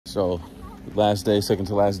So, last day, second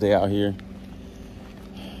to last day out here.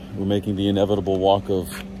 We're making the inevitable walk of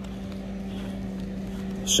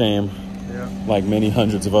shame, like many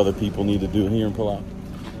hundreds of other people need to do here in Palau.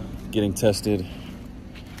 Getting tested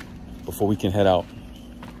before we can head out.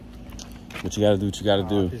 But you gotta do what you gotta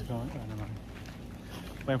do.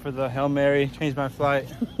 Waiting for the Hail Mary, changed my flight.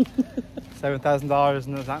 $7,000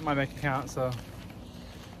 and it's not in my bank account, so.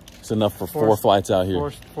 It's enough for 4 flights out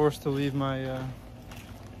here. Forced to leave my,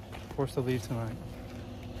 forced to leave tonight.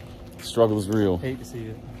 The struggle is real. Hate to see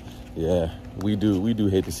it. Yeah, we do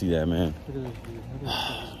hate to see that, man. It is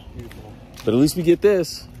beautiful. But at least we get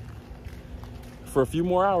this for a few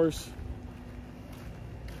more hours.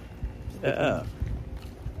 Yeah.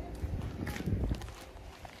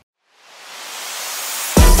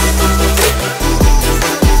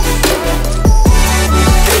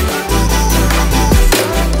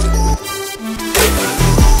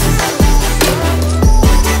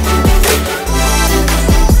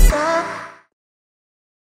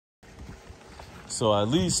 So at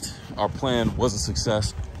least our plan was a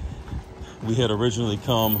success. We had originally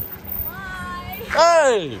come. Bye.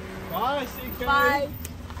 Hey! Bye, CK. Bye.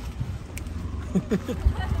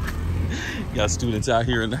 Got students out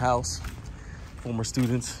here in the house, former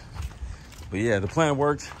students. But yeah, the plan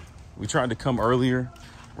worked. We tried to come earlier,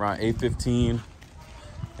 around 8:15,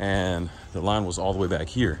 and the line was all the way back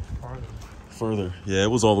here. Further. Yeah,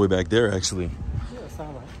 it was all the way back there, actually. Yeah, it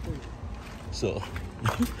sounded like it. So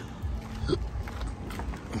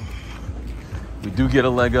we do get a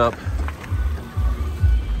leg up.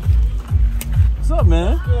 What's up,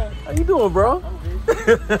 man? Good. How you doing, bro? I'm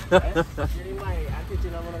good.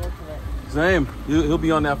 Same. He'll be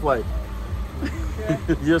on that flight.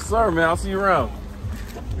 Okay. Yes, sir, man. I'll see you around.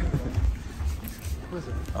 What is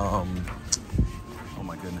it? Oh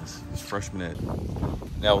my goodness. It's freshman ed.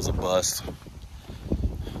 That was a bust.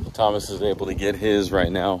 Thomas is able to get his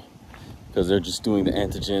right now because they're just doing the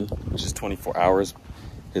antigen, which is 24 hours.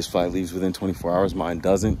 His flight leaves within 24 hours. Mine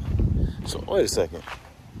doesn't. So wait a second.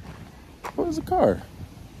 Where's the car?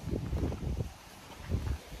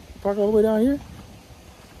 Park all the way down here?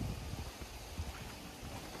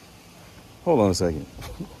 Hold on a second.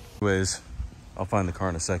 Anyways, I'll find the car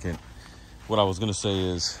in a second. What I was gonna say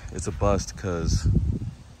is it's a bust because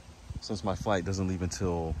since my flight doesn't leave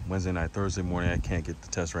until Wednesday night, Thursday morning, I can't get the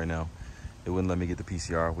test right now. It wouldn't let me get the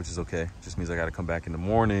PCR, which is okay. Just means I gotta come back in the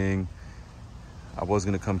morning. I was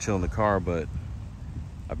gonna come chill in the car, but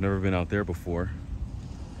I've never been out there before.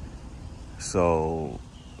 So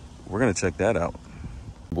we're gonna check that out.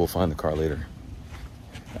 We'll find the car later.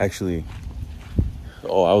 Actually,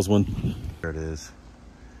 oh, I was one, there it is.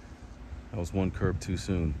 I was one curb too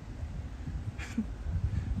soon.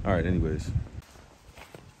 All right, anyways.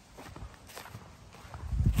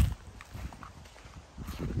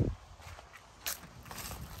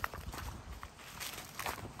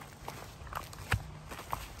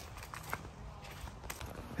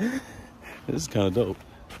 This is kind of dope.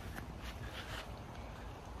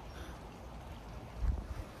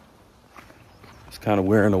 It's kind of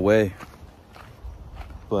wearing away,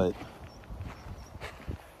 but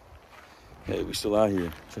hey, we still out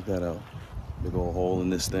here. Check that out. Big old hole in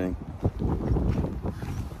this thing.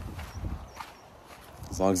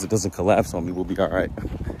 As long as it doesn't collapse on me, we'll be all right.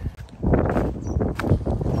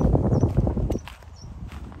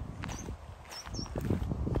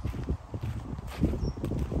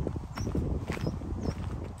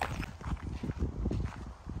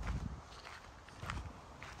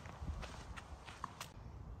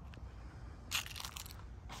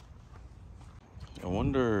 I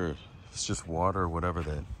wonder if it's just water or whatever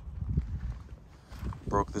that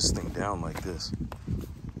broke this thing down like this.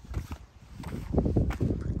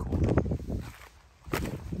 Pretty cool.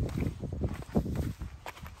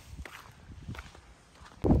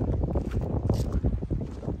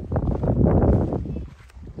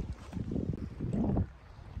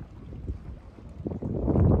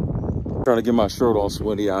 Trying to get my shirt all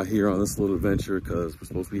sweaty out here on this little adventure because we're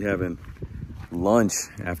supposed to be having lunch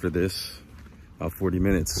after this. About 40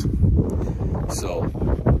 minutes. So,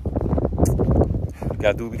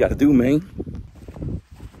 gotta do what we gotta do, man.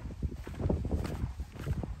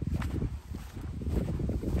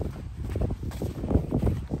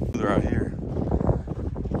 They're out here.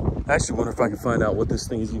 I actually wonder if I can find out what this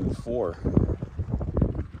thing is even for.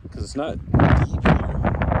 Because it's not deep here.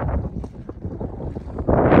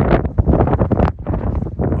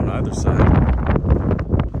 On either side.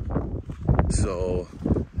 So,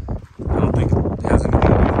 I don't think it has anything to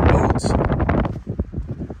do with boats.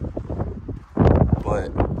 But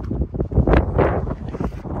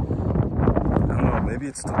I don't know, maybe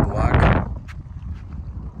it's to block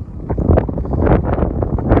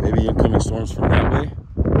any incoming storms from that way.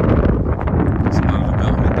 Some other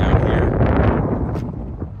development down here.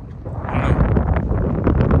 I don't know.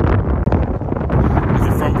 If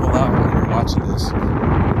you're from Palau and you're watching this,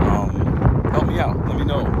 help me out. Let me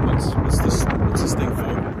know what's this thing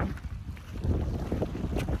for.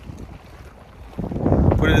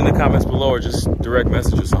 Put it in the comments below or just direct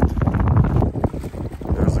message or something.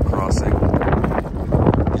 There's the crossing.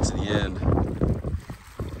 Get to the end.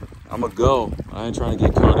 I'ma go. I ain't trying to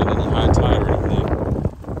get caught in any high tide or anything.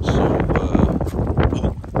 So,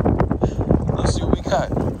 let's see what we got.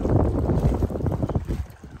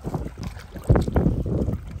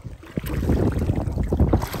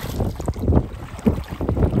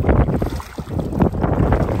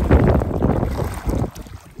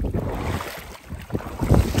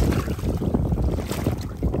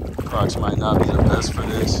 Rocks might not be the best for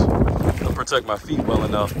this. It'll protect my feet well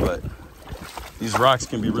enough, but these rocks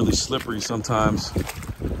can be really slippery sometimes.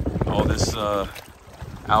 All this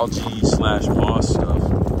algae / moss stuff.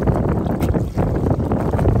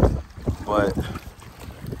 But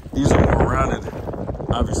these are more rounded.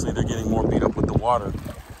 Obviously, they're getting more beat up with the water.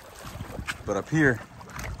 But up here,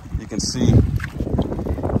 you can see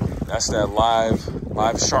that's that live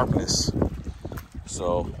sharpness.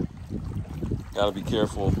 So, gotta be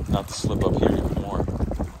careful not to slip up here even more.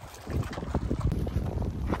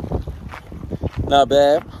 Not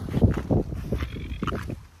bad.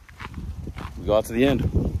 We go out to the end.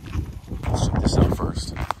 Let's check this out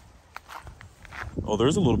first. Oh,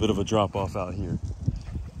 there's a little bit of a drop off out here.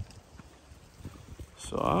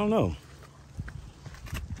 So I don't know.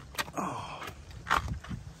 Oh.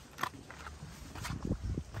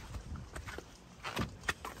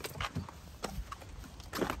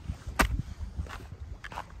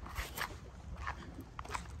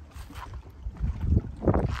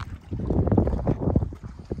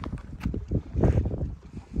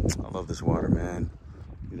 I love this water, man.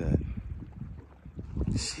 Look at that.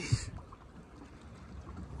 Jeez.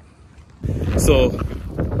 So,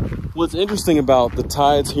 what's interesting about the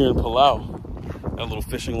tides here in Palau, that little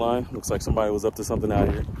fishing line, looks like somebody was up to something out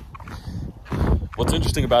here. What's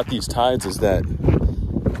interesting about these tides is that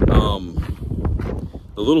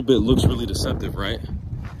the little bit looks really deceptive, right?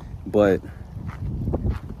 But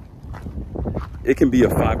it can be a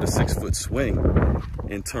 5 to 6 foot swing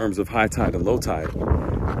in terms of high tide and low tide.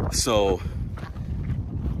 So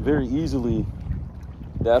very easily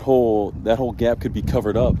that whole gap could be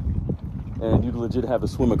covered up and you'd legit have to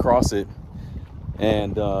swim across it.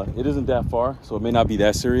 And it isn't that far, so it may not be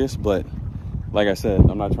that serious, but like I said,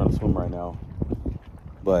 I'm not trying to swim right now.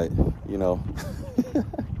 But, you know,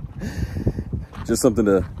 just something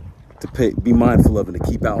to be mindful of and to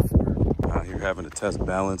keep out for. Out here having to test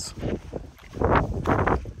balance. It's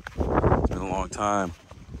been a long time.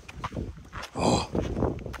 Oh,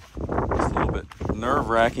 it's a little bit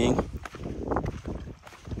nerve-wracking,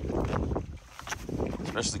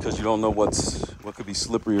 especially because you don't know what could be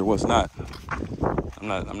slippery or what's not.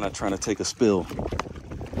 I'm not trying to take a spill.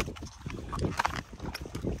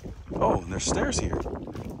 Oh, and there's stairs here.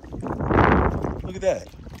 Look at that.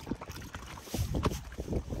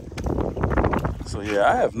 So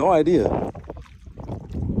yeah, I have no idea.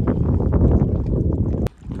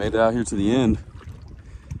 Made it out here to the end.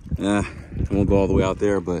 I won't go all the way out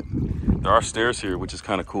there, but there are stairs here, which is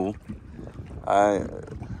kind of cool. I,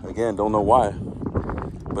 again, don't know why,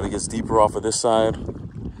 but it gets deeper off of this side.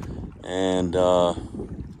 And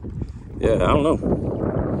yeah, I don't know.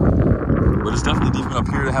 But it's definitely deep enough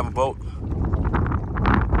here to have a boat.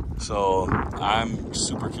 So I'm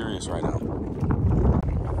super curious right now.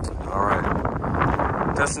 All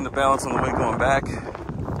right, testing the balance on the way going back.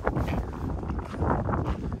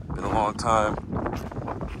 Been a long time.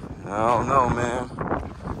 I don't know, man.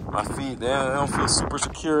 My feet, they don't feel super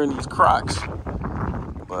secure in these Crocs.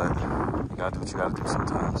 But you gotta do what you gotta do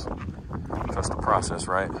sometimes. Trust the process,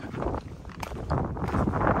 right?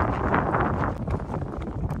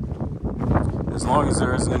 As long as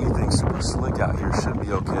there isn't anything super slick out here, should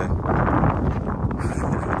be okay.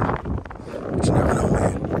 But you never know,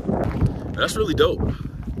 man. But that's really dope.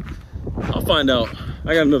 I'll find out.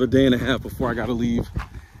 I got another day and a half before I gotta leave.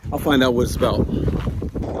 I'll find out what it's about.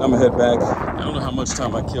 I'm gonna head back. I don't know how much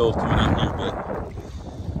time I killed coming out here, but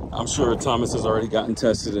I'm sure Thomas has already gotten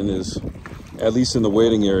tested and is at least in the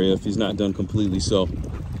waiting area if he's not done completely. So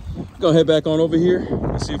I'm gonna head back on over here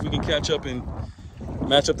and see if we can catch up and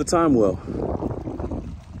match up the time well.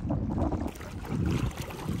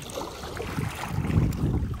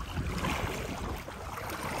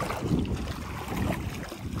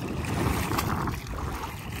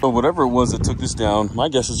 But whatever it was that took this down, my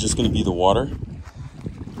guess is just gonna be the water.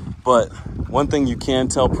 But one thing you can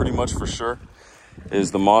tell pretty much for sure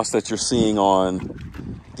is the moss that you're seeing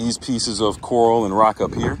on these pieces of coral and rock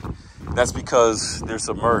up here. That's because they're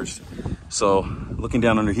submerged. So looking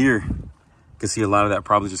down under here, you can see a lot of that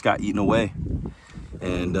probably just got eaten away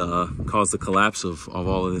and caused the collapse of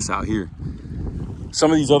all of this out here.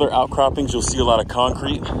 Some of these other outcroppings, you'll see a lot of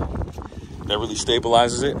concrete that really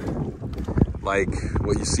stabilizes it, like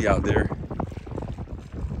what you see out there.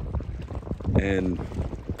 And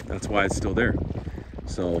that's why it's still there.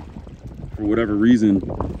 So for whatever reason,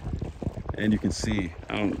 and you can see,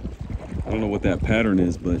 I don't know what that pattern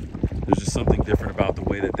is, but there's just something different about the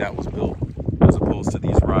way that that was built as opposed to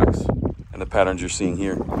these rocks and the patterns you're seeing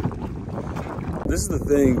here. This is the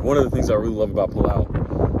thing, one of the things I really love about Palau.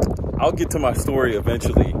 I'll get to my story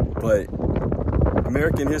eventually, but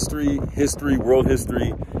American history, world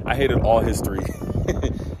history, I hated all history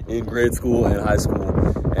in grade school and high school,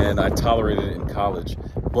 and I tolerated it in college.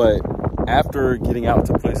 But after getting out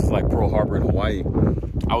to places like Pearl Harbor in Hawaii,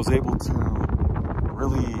 I was able to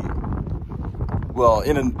really, well,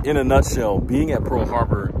 in a nutshell, being at Pearl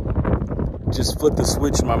Harbor just flipped the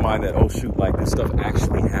switch in my mind that, oh shoot, like this stuff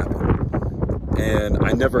actually happened. And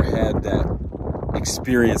I never had that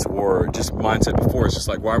experience or just mindset before. It's just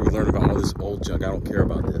like, why are we learning about all this old junk? I don't care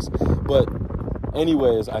about this. But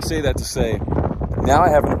anyways, I say that to say, now I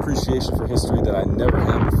have an appreciation for history that I never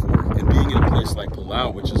had before. And being in a place like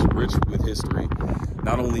Palau, which is rich with history,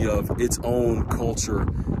 not only of its own culture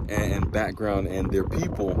and background and their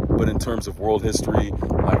people, but in terms of world history,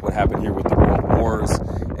 like what happened here with the World Wars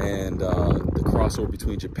and the crossover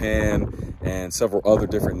between Japan and several other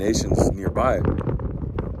different nations nearby.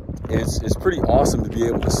 It's pretty awesome to be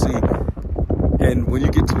able to see. And when you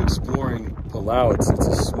get to exploring Palau, it's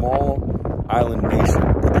a small island nation,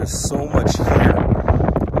 but there's so much here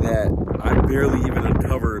that I barely even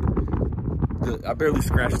uncovered, I barely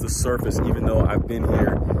scratched the surface, even though I've been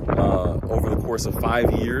here over the course of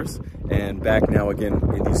 5 years and back now again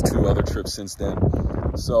in these 2 other trips since then.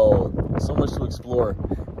 So much to explore,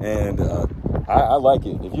 and I like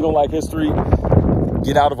it. If you don't like history,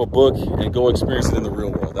 get out of a book and go experience it in the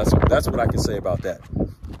real world. That's what I can say about that.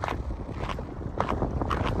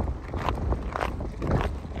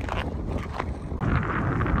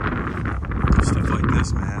 Stuff like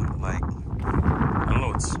this, man. Like, I don't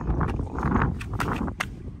know,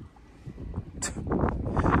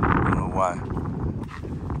 I don't know why.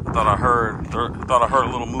 I thought I heard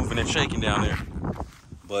a little moving and shaking down there.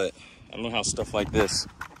 But I don't know how stuff like this,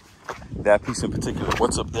 that piece in particular,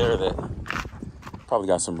 what's up there that probably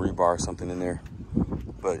got some rebar or something in there.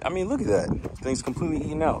 But I mean, look at that. Thing's completely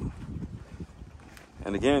eaten out.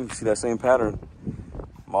 And again, you see that same pattern.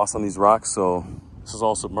 Moss on these rocks, so this is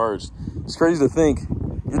all submerged. It's crazy to think,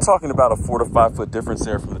 you're talking about a 4 to 5 foot difference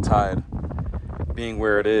there from the tide being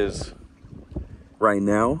where it is right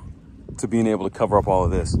now to being able to cover up all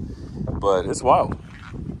of this. But it's wild.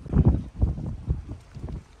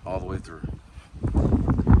 All the way through.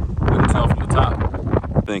 Couldn't tell from the top.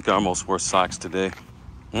 I think I almost wore socks today.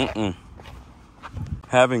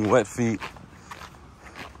 Having wet feet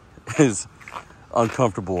is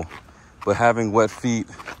uncomfortable, but having wet feet,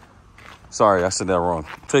 sorry, I said that wrong.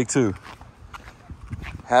 Take 2.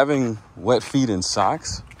 Having wet feet in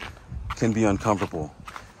socks can be uncomfortable,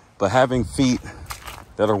 but having feet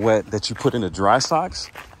that are wet that you put into dry socks,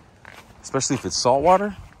 especially if it's salt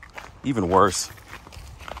water, even worse.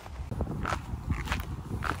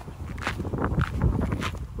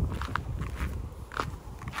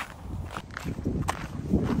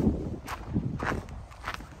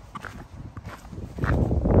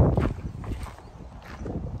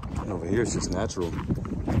 Here it's just natural.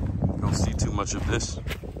 You don't see too much of this,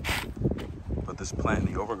 but this plant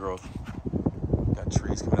in the overgrowth, got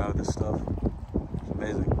trees coming out of this stuff. It's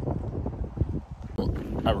amazing.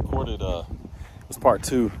 I recorded this part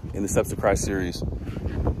 2 in the Steps of Christ series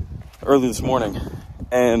early this morning,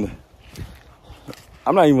 and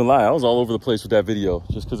I'm not even gonna lie, I was all over the place with that video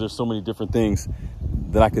just because there's so many different things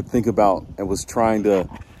that I could think about and was trying to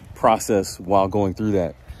process while going through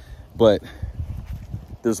that. But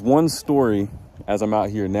there's one story, as I'm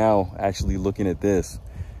out here now actually looking at this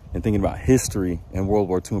and thinking about history and World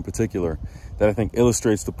War II in particular, that I think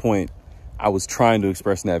illustrates the point I was trying to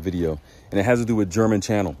express in that video. And it has to do with German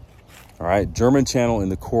Channel. All right, German Channel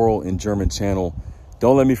and the coral in German Channel.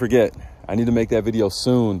 Don't let me forget, I need to make that video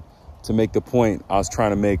soon to make the point I was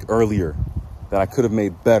trying to make earlier that I could have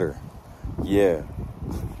made better. Yeah.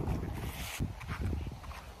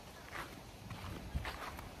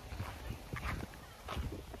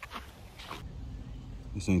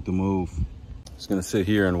 This ain't the move. Just gonna sit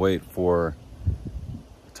here and wait for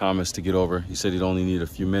the Thomas to get over. He said he'd only need a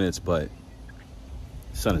few minutes, but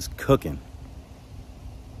the sun is cooking.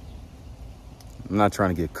 I'm not trying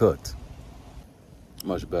to get cooked.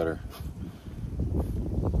 Much better.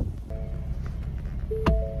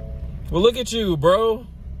 Well, look at you, bro.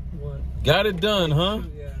 What? Got it done, huh?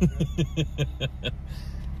 Yeah.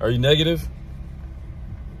 Are you negative?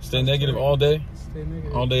 Stay negative all day? Stay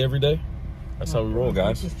negative. All day, every day? That's how we roll,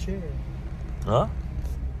 guys. This chair. Huh?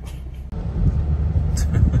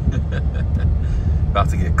 About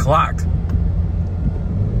to get clocked.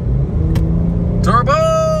 Turbo!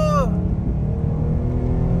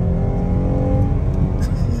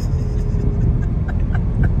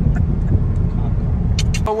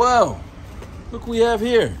 Oh, well. Look what we have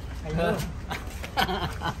here. I know.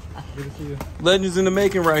 Good to see you. Legends in the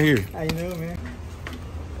making right here. I know, man.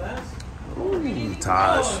 Ooh,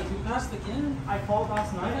 Taj. You passed again? I called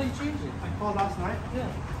last night. Why did you change it? I called last night. Yeah.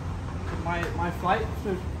 My flight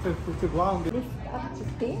to Palau. Up to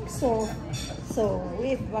think so. So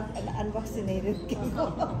with unvaccinated people.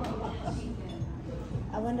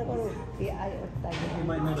 I wonder what would be You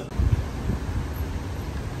might know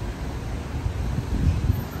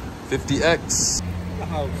the 50X.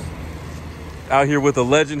 house. Out here with a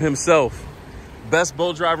legend himself. Best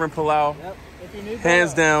boat driver in Palau. Yep. If you need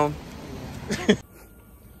Hands down.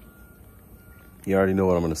 You already know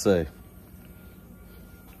what I'm gonna say.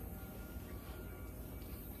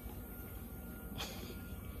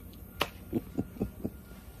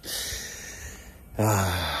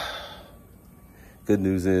 Good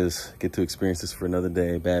news is I get to experience this for another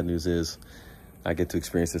day. Bad news is I get to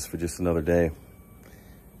experience this for just another day.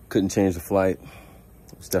 Couldn't change the flight. I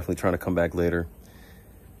was definitely trying to come back later,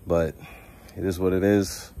 but it is what it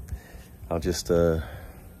is. I'll just hold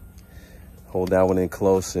that one in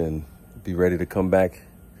close and be ready to come back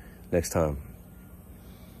next time.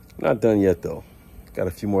 Not done yet though. Got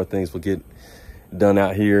a few more things we'll get done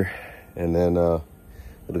out here, and then it'll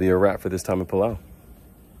be a wrap for this time in Palau.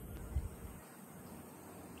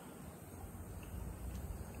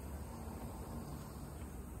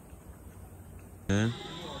 Man,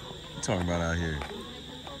 what you talking about out here?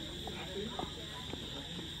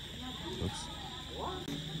 Oops.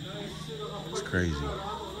 It's crazy.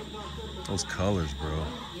 Those colors, bro.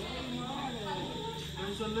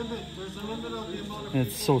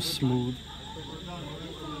 It's so smooth.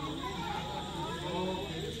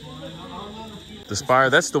 The spire,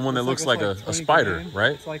 that's the one that looks like a spider, grand.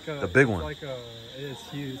 right? It's like the big one. It's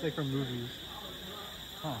huge. It's like from movies.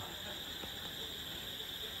 Huh.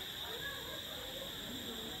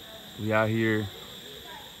 We out here,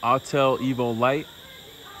 Autel Evo Light.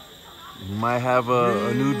 We might have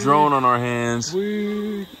a new drone on our hands.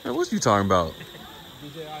 Man, what you talking about?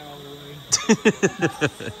 DJI all the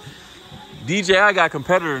way. DJI got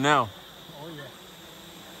competitor now. Oh yeah.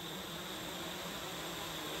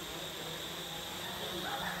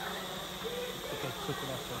 Okay, flip it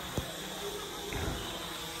off there.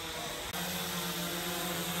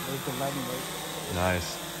 There's the lighting light. Nice.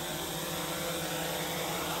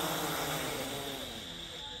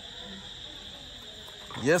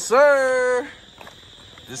 Yes, sir.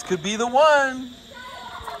 This could be the one.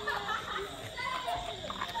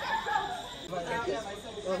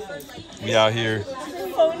 We out here.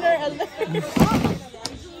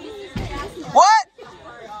 What?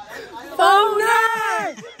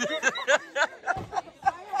 Phoner!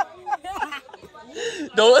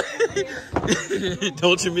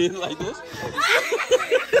 Don't you mean like this?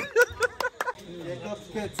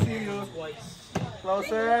 Good to see you.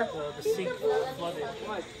 Closer. The sink flooded.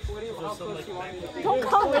 Don't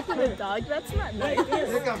call it the dog. That's not nice.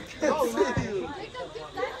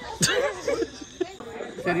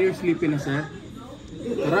 Sir, you're sleepy na, sir?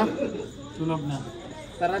 Tara. Tulog na.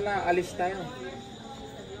 Tara na, alis tayo.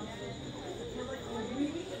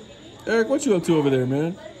 Eric, what you up to over there,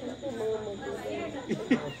 man?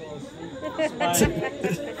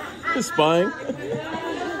 Spying.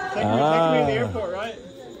 Take me to the airport, right?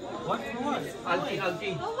 What?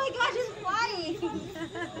 Alfie. Oh my gosh, it's flying!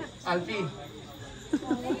 Alfie.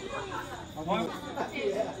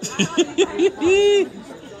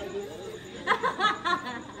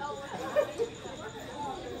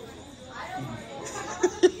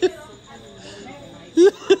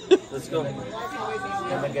 Let's go.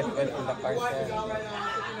 Gonna get wet in the car, sir.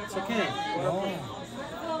 It's okay.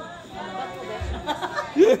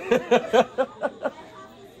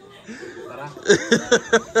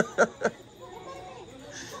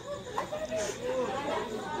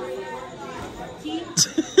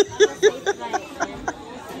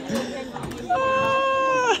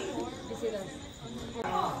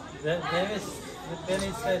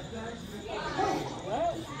 Dennis said.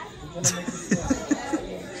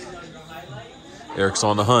 Eric's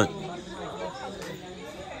on the hunt.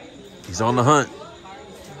 He's on the hunt.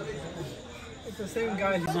 It's the same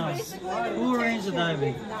guy. Who arranged the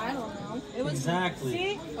diving? I don't know. It was Exactly.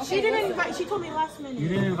 See? She didn't invite. She told me last minute. You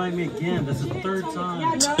didn't invite me again. That's the third time.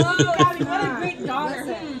 Yeah, no, Gabby, what a great daughter.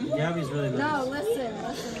 Gabby's really nice. No, listen.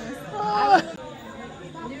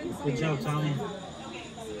 Good job, Tommy.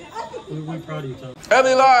 We're proud of you, Tommy.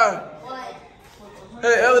 Ellie live.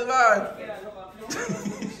 Hey, Ellie live.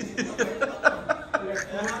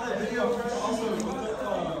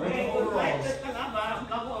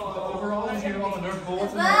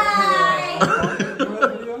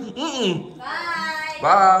 Bye.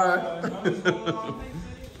 Bye.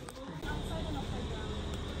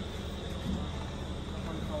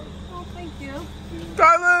 Oh, thank you.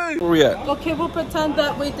 Kylie! Where we at? Okay, we'll pretend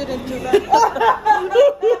that we didn't do that.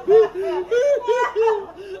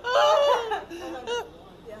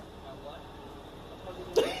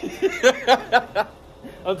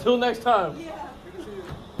 Until next time.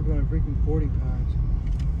 We're going to freaking 40 packs.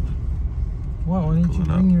 Why didn't you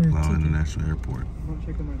bring your Palau ticket? International Airport. I'm not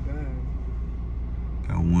checking my bag.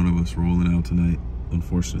 Got one of us rolling out tonight,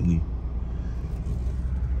 unfortunately.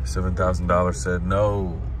 $7,000 said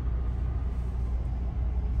no.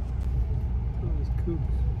 Oh, there's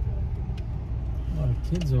coops. A lot of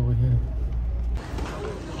kids over here.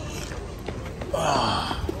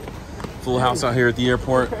 Full house out here at the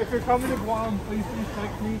airport. If you're coming to Guam, please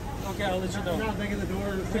text me. Okay, I'll let you know. I'm not making the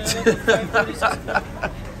door.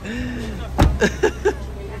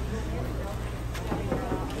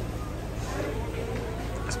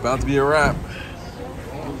 It's about to be a wrap.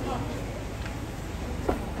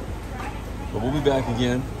 But we'll be back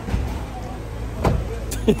again.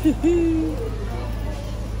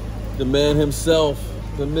 The man himself,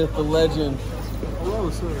 the myth, the legend. Hello,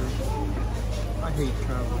 sir. I hate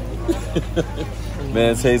traveling.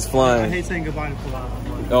 Man hates I flying. hate saying goodbye to Palau.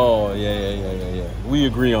 Oh, yeah. We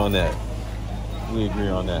agree on that. We agree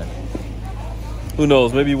on that. Who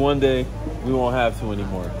knows? Maybe one day we won't have to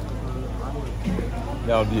anymore.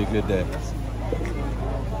 That would be a good day.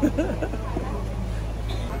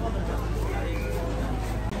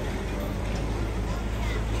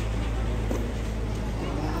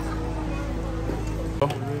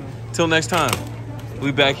 Till next time. We'll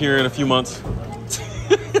be back here in a few months.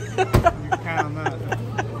 You count on that.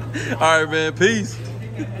 All right, man. Peace.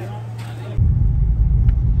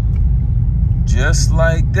 Just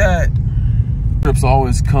like that. Trips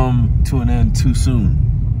always come to an end too soon.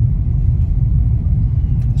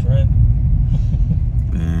 That's right.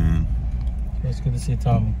 Man. It's good to see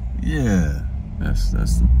Tommy. Yeah. That's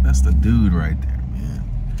the dude right there, man.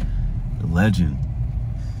 The legend.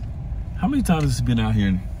 How many times has he been out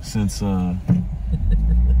here since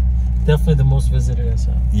Definitely the most visited I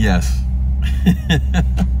saw. Yes.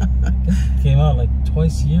 Came out like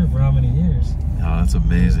twice a year for how many years? Oh, that's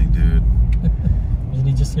amazing, dude. Wasn't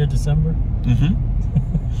he just here December? Mm-hmm.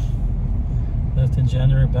 Left in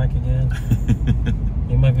January, back again.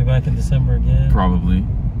 He might be back in December again. Probably.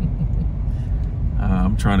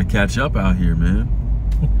 I'm trying to catch up out here, man.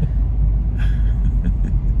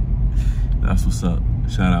 That's what's up.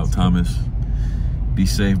 Shout out, Thomas. Be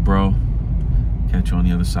safe, bro. Catch you on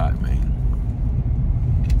the other side, man.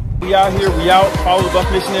 We out here. We out. Follow the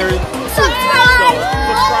Buff Missionary.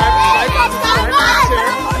 Subscribe.